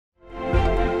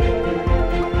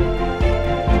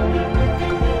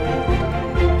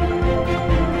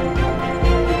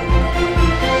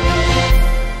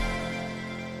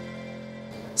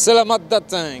Selamat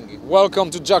datang! Welcome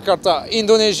to Jakarta,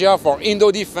 Indonesia for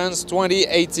Indodefence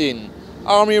 2018.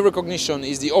 Army Recognition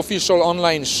is the official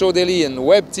online show daily and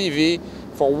web TV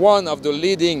for one of the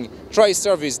leading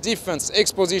tri-service defense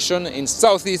exposition in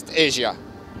Southeast Asia.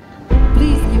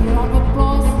 Please give a round of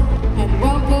applause and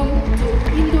welcome to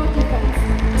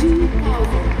Indodefence 2018.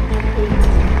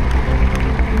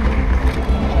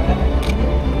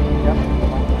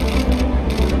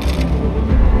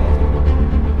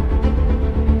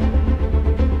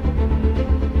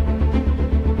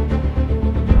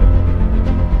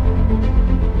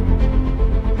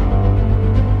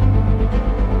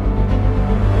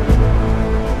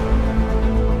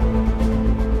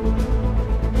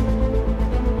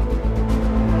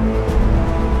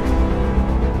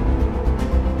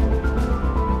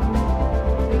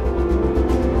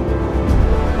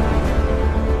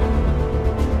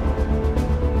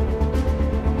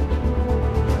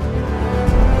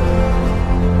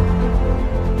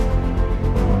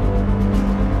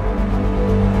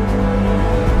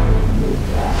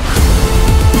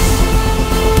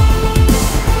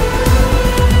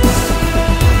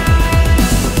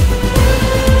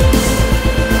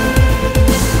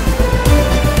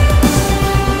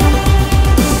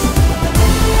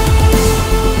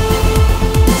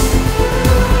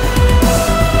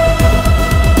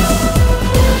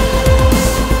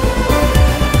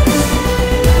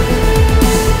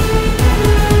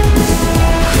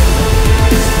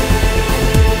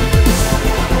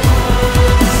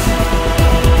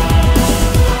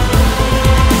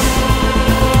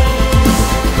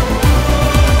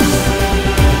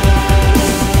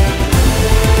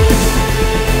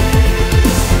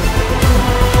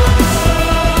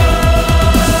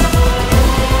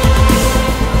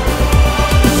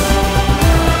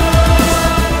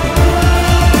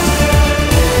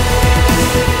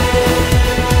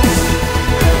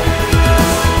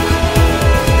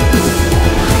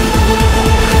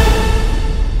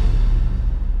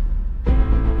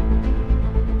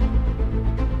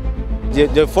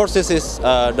 Jforces is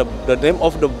the name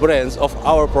of the brands of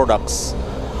our products.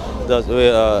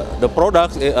 The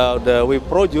products that we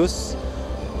produce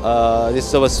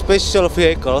is our special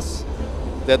vehicles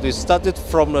that we started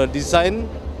from the design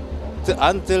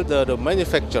until the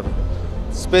manufacture,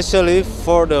 especially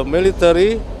for the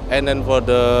military and then for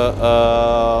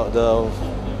the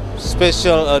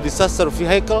special disaster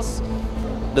vehicles.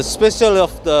 The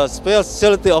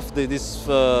specialty of this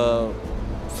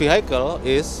vehicle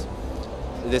is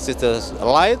this is the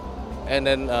light, and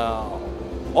then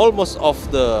almost of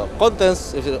the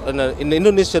contents in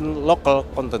Indonesian local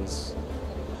contents.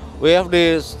 We have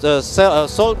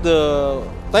sold the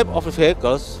type of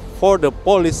vehicles for the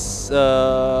police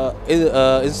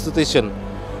institution.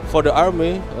 For the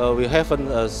army, we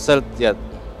haven't sold yet.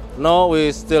 Now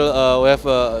we still we have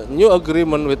a new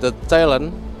agreement with Thailand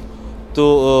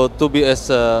to be as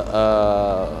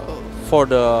for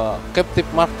the captive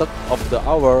market of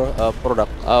our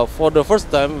product. For the first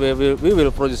time, we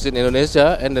will produce in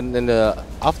Indonesia, and then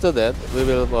after that, we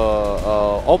will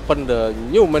open the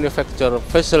new manufacture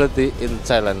facility in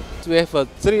Thailand. We have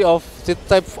three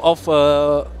types of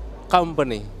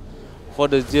company. For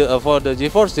the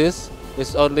Jforces,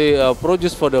 it's only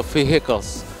produced for the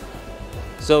vehicles.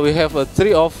 So we have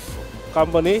three of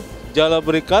company: Jala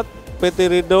Berikat, PT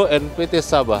Rido, and PT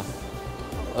Sabah.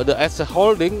 As a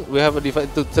holding, we have divided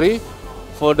into three.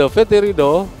 For the PT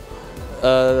Rido,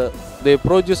 they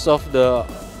produce of the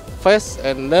vest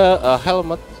and the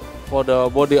helmet for the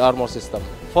body armor system.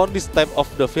 For this type of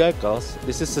the vehicles,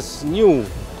 this is a new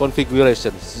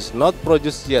configuration. This is not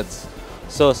produced yet,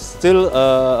 so still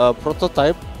a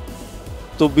prototype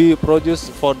to be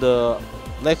produced for the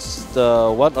next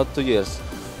 1 or 2 years.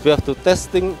 We have to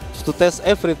test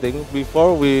everything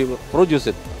before we produce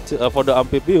it. For the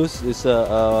amphibious, is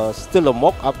still a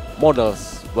mock-up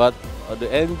models, but the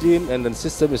engine and the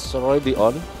system is already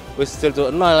on. We still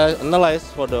to analyze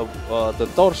for the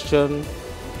torsion,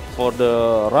 for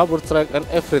the rubber track and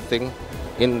everything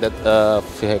in that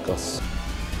vehicles.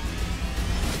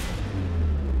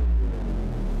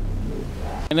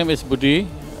 My name is Budi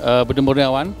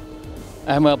Murniawan.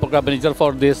 I'm a program manager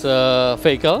for this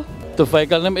vehicle. The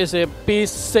vehicle name is a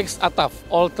P6 ATAF,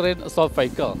 All-Terrain Assault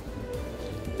Vehicle.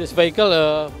 This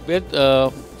vehicle built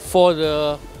for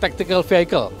the tactical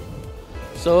vehicle.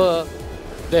 So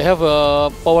they have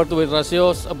a power-to-weight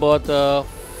ratios about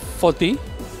 40,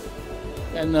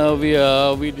 and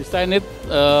we designed it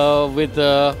with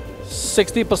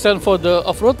 60% for the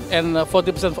off-road and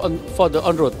 40% for the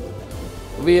on-road.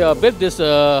 We built this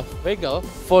vehicle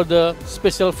for the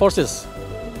special forces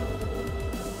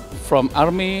from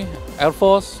Army, Air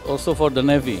Force, also for the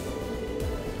Navy.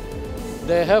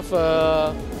 They have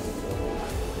a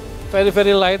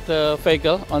very light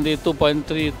vehicle, only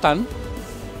 2.3 ton,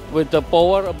 with the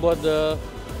power about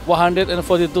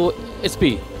 142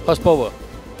 HP horsepower.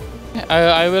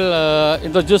 I will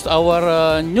introduce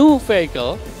our new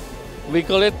vehicle. We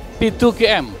call it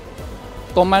P2KM,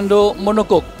 Commando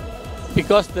Monocoque,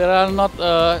 because there are not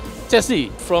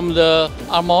chassis from the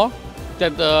armor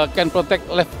that can protect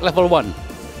level 1.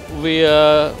 We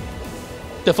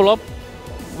develop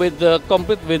with the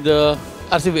complete with the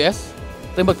RCVS,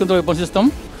 remote control weapon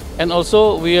system, and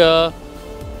also we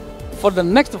for the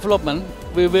next development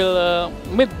we will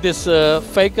meet this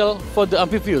vehicle for the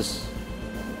amphibious.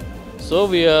 So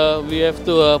we have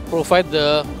to provide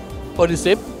the body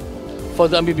shape for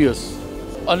the amphibious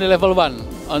on the level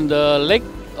 1 on the lake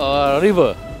or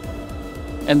river,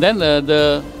 and then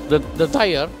the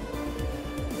tire,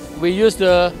 we use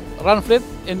the run flat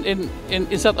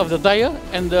inside of the tire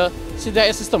and the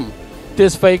CDIS system.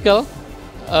 This vehicle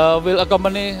will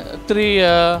accompany 3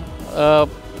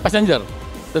 passengers,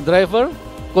 the driver,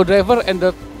 co-driver, and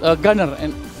the gunner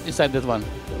inside that one.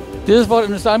 This is for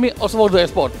Indonesian Army, also for the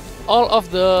export. All of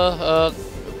the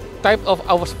type of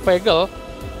our vehicle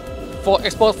for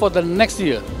export for the next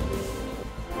year.